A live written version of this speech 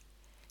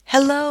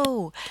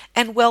Hello,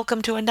 and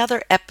welcome to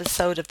another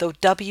episode of the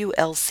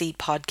WLC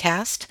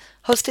podcast,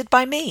 hosted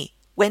by me,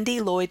 Wendy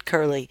Lloyd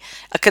Curley,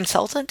 a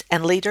consultant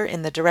and leader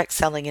in the direct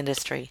selling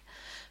industry.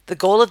 The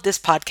goal of this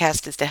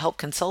podcast is to help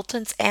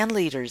consultants and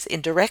leaders in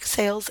direct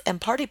sales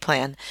and party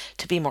plan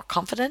to be more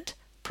confident,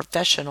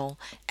 professional,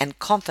 and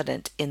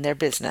confident in their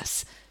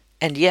business.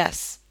 And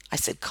yes, I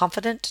said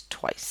confident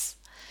twice.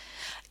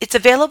 It's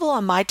available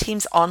on my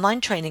team's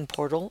online training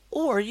portal,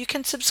 or you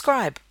can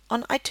subscribe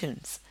on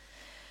iTunes.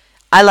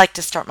 I like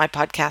to start my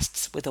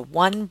podcasts with a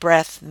one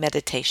breath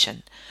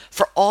meditation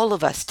for all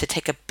of us to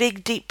take a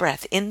big deep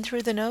breath in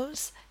through the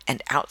nose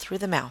and out through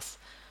the mouth.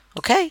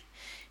 Okay,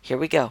 here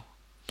we go.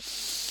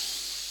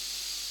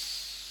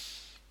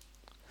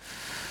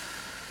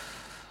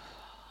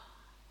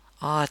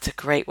 Oh, it's a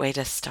great way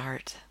to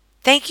start.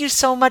 Thank you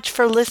so much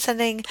for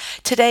listening.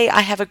 Today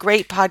I have a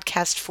great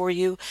podcast for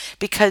you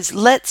because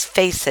let's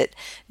face it,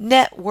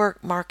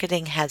 network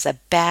marketing has a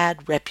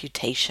bad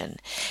reputation.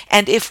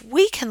 And if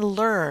we can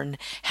learn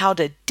how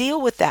to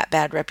deal with that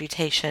bad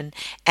reputation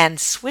and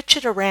switch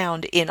it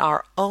around in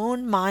our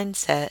own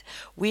mindset,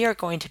 we are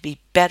going to be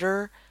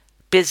better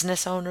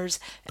business owners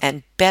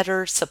and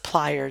better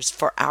suppliers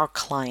for our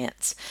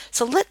clients.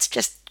 So let's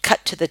just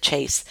cut to the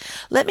chase.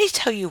 Let me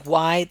tell you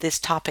why this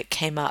topic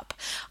came up.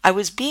 I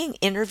was being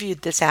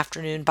interviewed this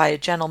afternoon by a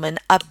gentleman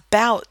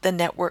about the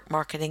network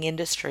marketing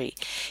industry.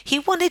 He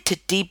wanted to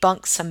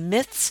debunk some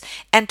myths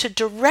and to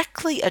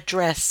directly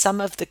address some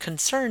of the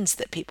concerns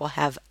that people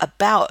have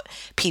about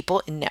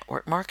people in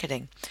network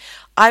marketing.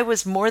 I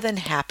was more than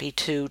happy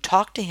to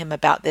talk to him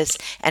about this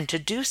and to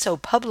do so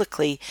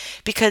publicly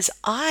because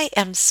I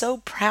am so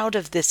proud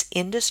of this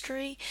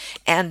industry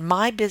and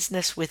my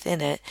business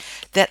within it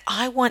that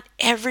I want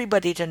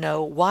everybody to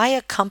know why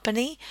a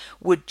company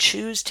would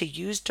choose to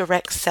use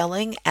direct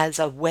selling as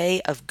a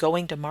way of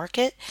going to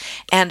market.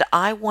 And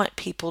I want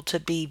people to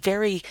be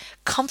very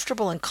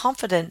comfortable and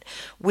confident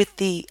with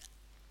the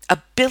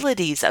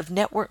abilities of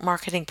network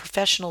marketing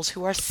professionals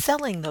who are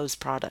selling those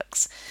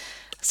products.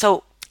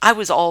 So I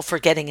was all for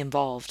getting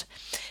involved.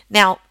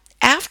 Now,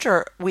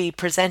 after we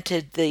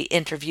presented the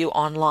interview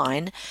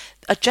online,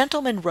 a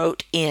gentleman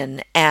wrote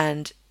in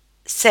and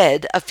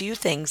said a few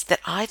things that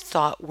I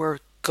thought were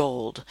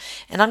gold,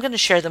 and I'm going to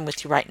share them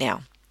with you right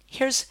now.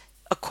 Here's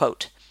a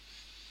quote.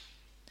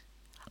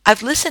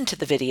 I've listened to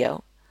the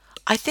video.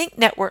 I think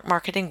network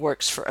marketing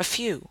works for a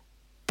few,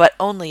 but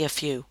only a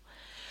few.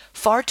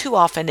 Far too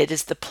often it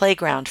is the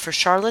playground for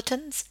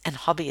charlatans and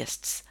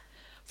hobbyists.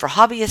 For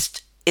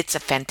hobbyists, it's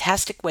a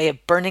fantastic way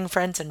of burning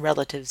friends and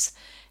relatives.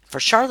 For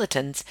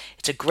charlatans,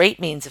 it's a great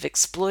means of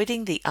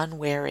exploiting the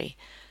unwary.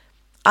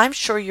 I'm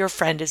sure your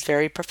friend is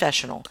very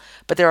professional,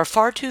 but there are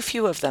far too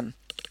few of them,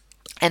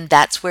 and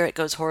that's where it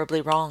goes horribly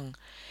wrong.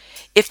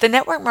 If the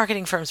network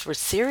marketing firms were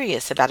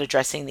serious about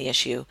addressing the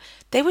issue,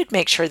 they would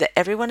make sure that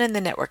everyone in the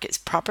network is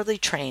properly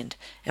trained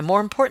and, more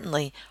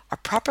importantly, are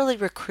properly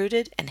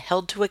recruited and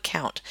held to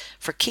account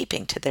for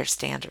keeping to their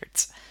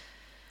standards.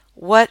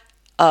 What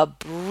a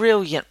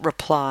brilliant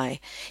reply.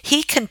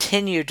 He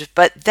continued,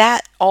 but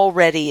that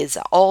already is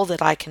all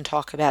that I can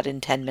talk about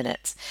in 10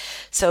 minutes.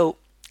 So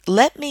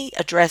let me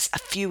address a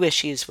few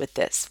issues with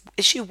this.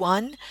 Issue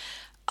one,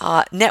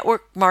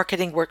 network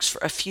marketing works for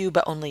a few,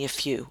 but only a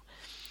few.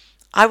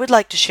 I would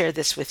like to share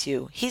this with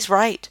you. He's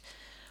right.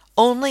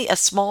 Only a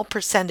small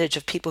percentage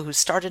of people who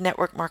start a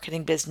network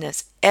marketing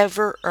business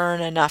ever earn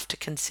enough to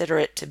consider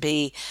it to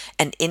be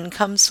an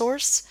income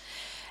source.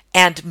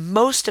 And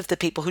most of the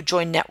people who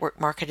join network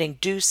marketing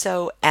do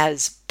so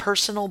as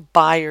personal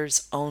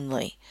buyers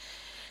only.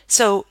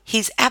 So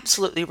he's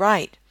absolutely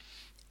right.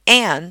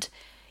 And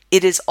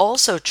it is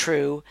also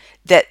true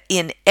that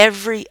in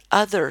every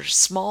other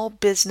small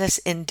business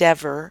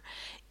endeavor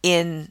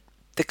in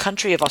the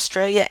country of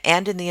Australia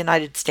and in the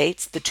United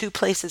States, the two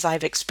places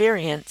I've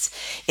experienced,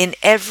 in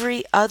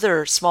every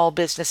other small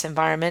business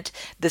environment,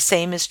 the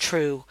same is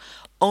true.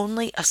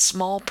 Only a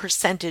small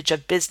percentage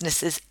of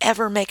businesses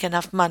ever make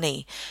enough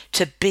money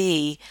to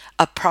be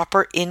a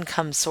proper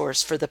income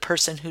source for the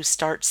person who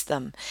starts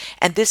them.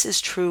 And this is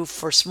true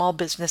for small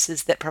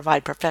businesses that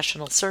provide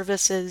professional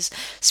services,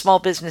 small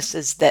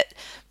businesses that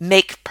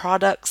make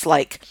products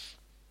like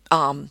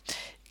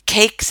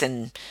cakes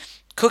and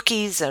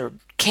cookies or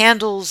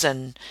candles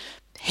and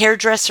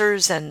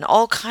hairdressers and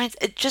all kinds.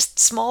 Just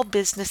small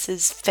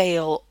businesses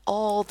fail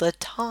all the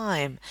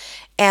time.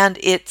 And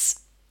it's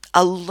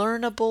a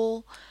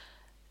learnable,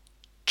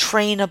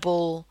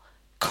 trainable,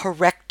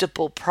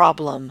 correctable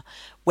problem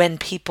when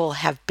people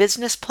have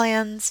business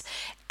plans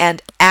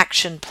and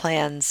action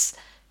plans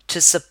to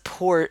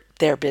support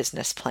their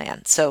business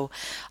plan. So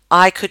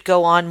I could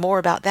go on more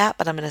about that,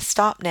 but I'm going to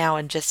stop now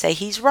and just say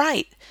he's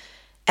right.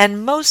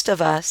 And most of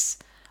us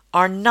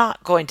are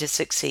not going to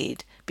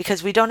succeed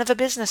because we don't have a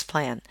business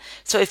plan.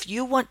 So if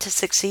you want to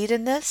succeed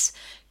in this,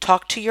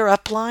 talk to your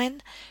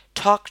upline,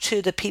 talk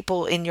to the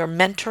people in your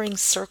mentoring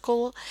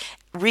circle,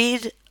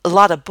 read a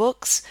lot of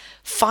books.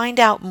 Find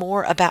out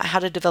more about how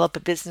to develop a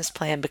business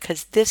plan,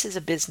 because this is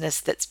a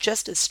business that's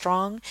just as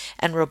strong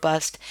and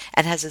robust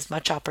and has as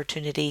much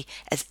opportunity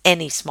as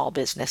any small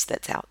business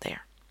that's out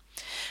there.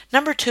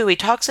 Number 2, he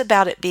talks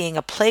about it being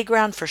a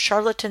playground for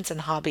charlatans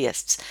and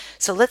hobbyists.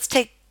 So let's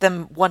take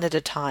them one at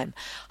a time.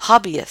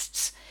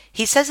 Hobbyists.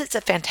 He says it's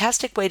a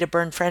fantastic way to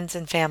burn friends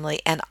and family,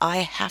 and I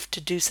have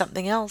to do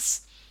something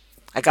else.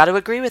 I got to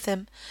agree with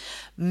him.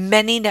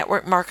 Many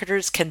network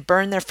marketers can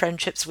burn their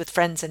friendships with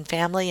friends and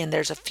family, and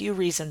there's a few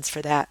reasons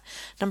for that.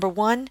 Number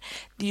 1,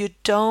 you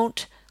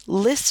don't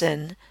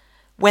listen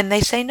when they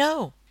say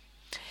no.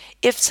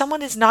 If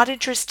someone is not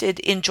interested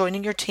in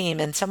joining your team,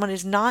 and someone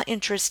is not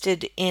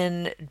interested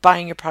in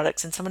buying your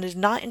products, and someone is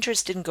not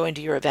interested in going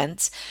to your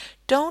events,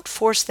 don't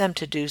force them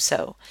to do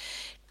so.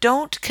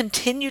 Don't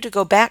continue to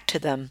go back to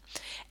them.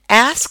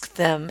 Ask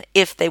them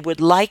if they would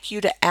like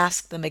you to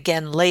ask them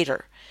again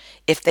later.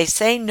 If they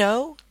say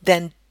no,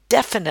 then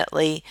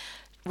definitely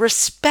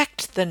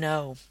respect the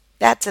no.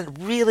 That's a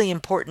really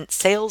important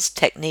sales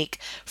technique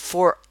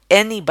for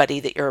anybody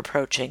that you're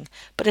approaching,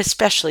 but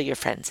especially your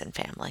friends and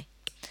family.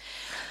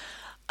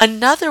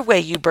 Another way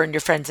you burn your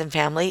friends and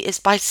family is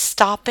by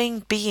stopping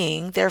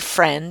being their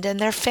friend and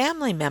their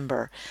family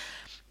member.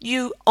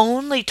 You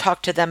only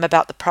talk to them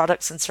about the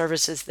products and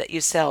services that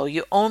you sell.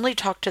 You only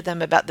talk to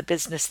them about the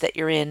business that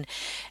you're in,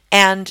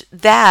 and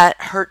that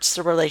hurts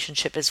the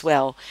relationship as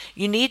well.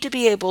 You need to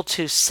be able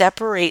to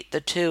separate the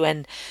two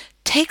and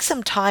take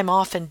some time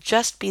off and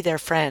just be their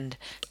friend,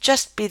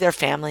 just be their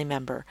family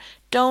member.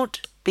 Don't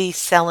be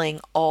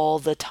selling all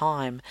the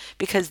time,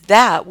 because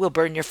that will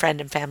burn your friend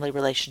and family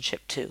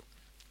relationship too.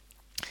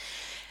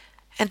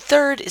 And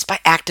third is by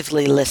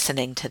actively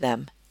listening to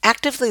them,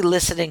 actively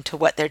listening to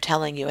what they're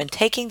telling you and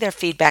taking their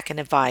feedback and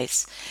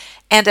advice.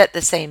 And at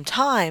the same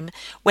time,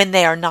 when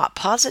they are not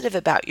positive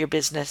about your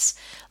business,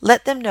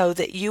 let them know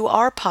that you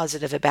are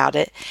positive about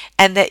it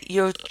and that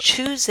you're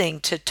choosing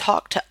to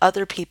talk to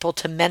other people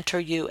to mentor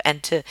you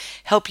and to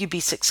help you be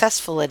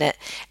successful in it,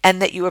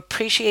 and that you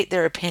appreciate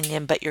their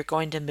opinion, but you're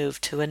going to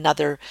move to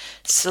another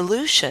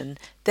solution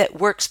that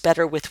works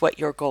better with what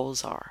your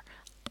goals are.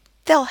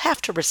 They'll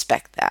have to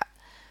respect that.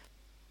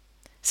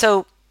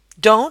 So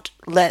don't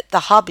let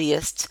the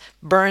hobbyists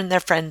burn their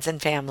friends and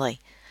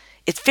family.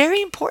 It's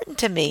very important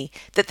to me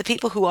that the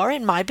people who are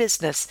in my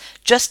business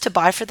just to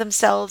buy for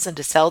themselves and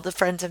to sell to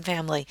friends and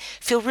family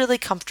feel really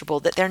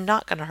comfortable that they're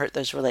not going to hurt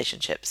those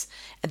relationships.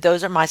 And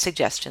those are my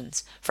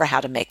suggestions for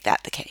how to make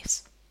that the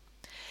case.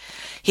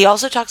 He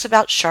also talks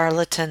about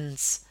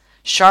charlatans.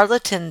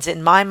 Charlatans,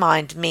 in my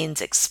mind,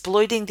 means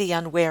exploiting the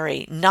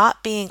unwary,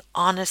 not being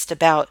honest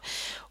about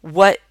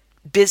what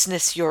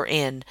business you're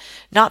in,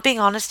 not being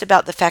honest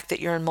about the fact that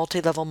you're in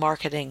multi-level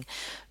marketing,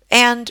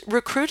 and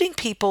recruiting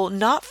people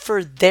not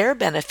for their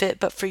benefit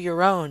but for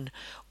your own,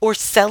 or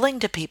selling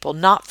to people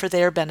not for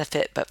their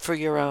benefit but for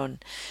your own.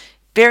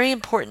 Very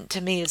important to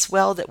me as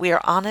well that we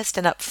are honest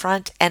and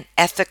upfront and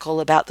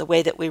ethical about the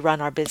way that we run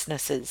our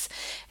businesses.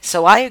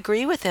 So I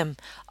agree with him.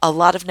 A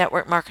lot of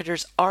network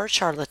marketers are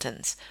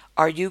charlatans.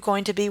 Are you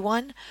going to be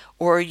one?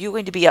 Or are you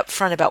going to be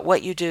upfront about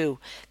what you do,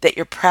 that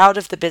you're proud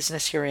of the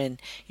business you're in,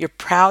 you're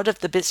proud of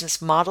the business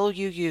model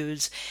you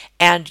use,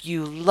 and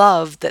you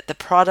love that the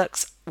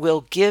products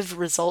will give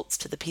results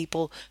to the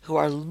people who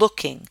are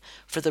looking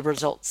for the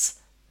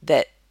results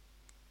that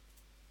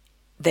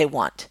they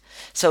want.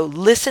 So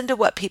listen to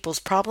what people's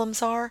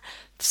problems are,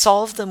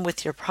 solve them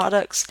with your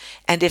products,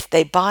 and if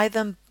they buy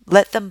them,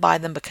 let them buy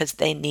them because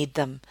they need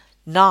them,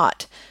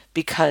 not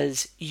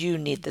because you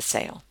need the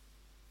sale.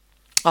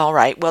 All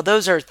right, well,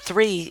 those are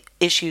 3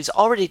 issues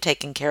already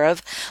taken care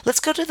of.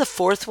 Let's go to the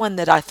 4th one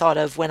that I thought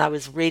of when I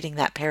was reading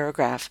that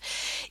paragraph.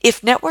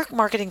 If network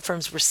marketing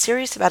firms were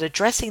serious about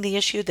addressing the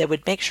issue, they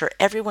would make sure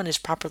everyone is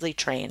properly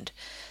trained.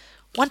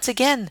 Once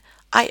again,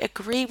 I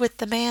agree with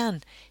the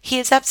man. He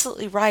is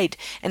absolutely right.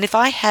 And if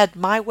I had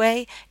my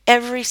way,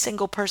 every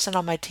single person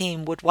on my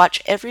team would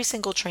watch every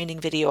single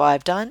training video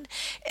I've done.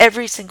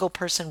 Every single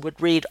person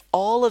would read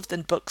all of the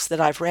books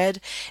that I've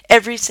read.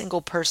 Every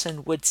single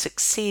person would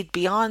succeed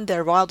beyond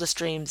their wildest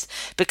dreams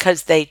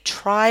because they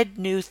tried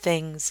new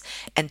things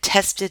and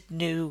tested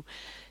new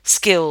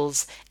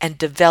skills and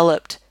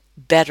developed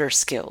better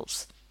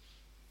skills.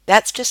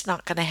 That's just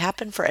not going to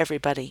happen for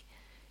everybody.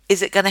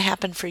 Is it going to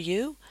happen for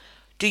you?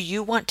 Do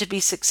you want to be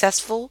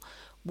successful?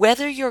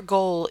 Whether your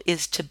goal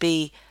is to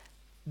be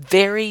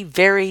very,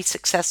 very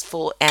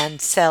successful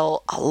and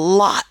sell a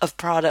lot of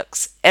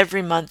products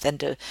every month and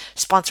to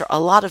sponsor a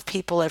lot of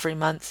people every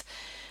month,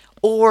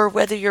 or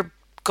whether your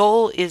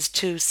goal is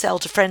to sell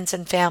to friends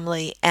and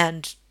family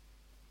and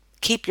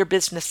keep your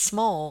business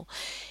small,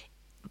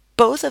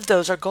 both of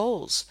those are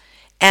goals.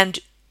 And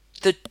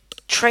the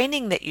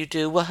training that you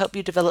do will help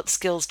you develop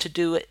skills to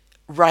do it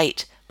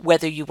right,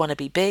 whether you want to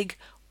be big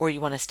or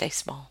you want to stay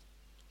small.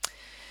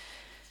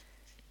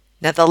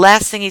 Now, the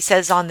last thing he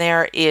says on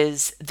there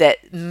is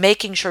that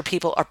making sure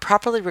people are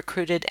properly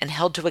recruited and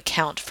held to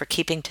account for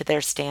keeping to their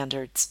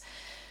standards.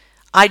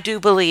 I do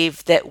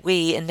believe that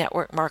we in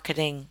network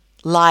marketing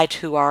lie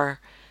to our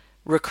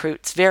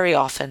recruits very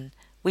often.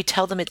 We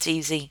tell them it's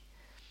easy.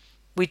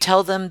 We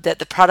tell them that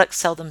the products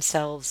sell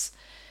themselves.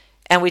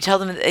 And we tell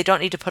them that they don't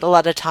need to put a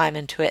lot of time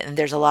into it and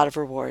there's a lot of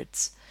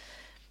rewards.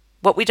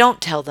 What we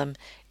don't tell them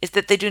is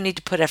that they do need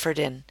to put effort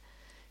in,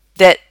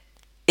 that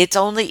it's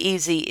only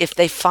easy if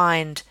they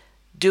find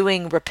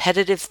doing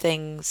repetitive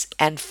things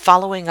and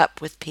following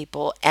up with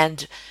people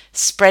and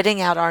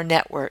spreading out our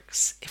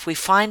networks. If we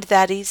find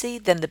that easy,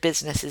 then the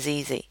business is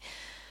easy.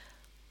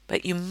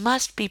 But you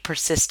must be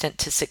persistent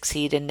to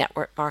succeed in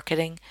network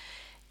marketing,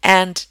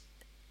 and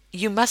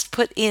you must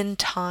put in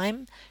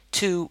time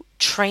to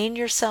train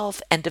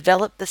yourself and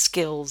develop the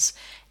skills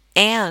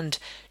and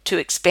to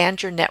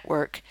expand your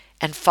network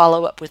and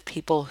follow up with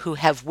people who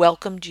have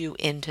welcomed you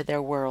into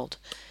their world.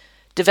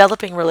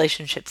 Developing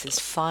relationships is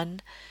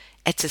fun.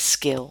 It's a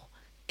skill.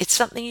 It's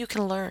something you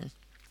can learn.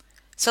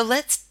 So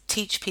let's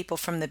teach people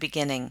from the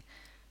beginning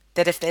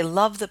that if they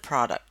love the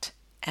product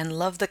and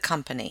love the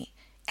company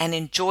and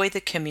enjoy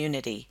the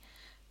community,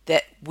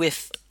 that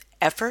with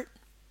effort,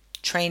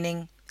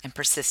 training, and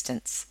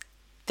persistence,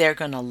 they're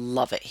going to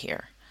love it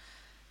here.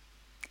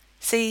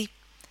 See,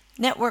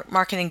 network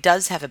marketing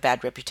does have a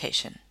bad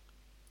reputation.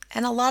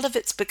 And a lot of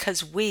it's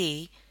because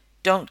we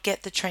don't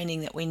get the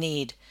training that we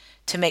need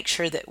to make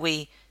sure that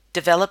we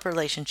develop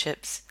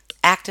relationships,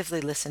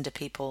 actively listen to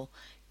people,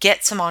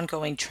 get some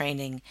ongoing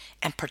training,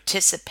 and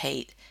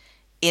participate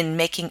in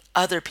making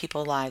other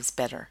people's lives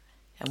better.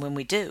 And when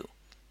we do,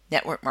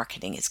 network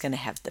marketing is going to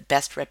have the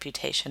best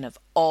reputation of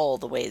all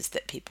the ways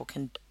that people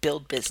can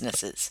build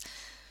businesses.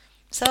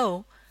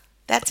 So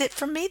that's it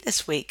from me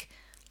this week.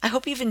 I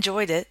hope you've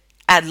enjoyed it.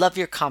 I'd love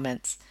your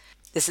comments.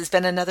 This has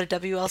been another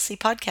WLC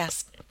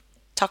podcast.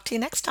 Talk to you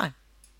next time.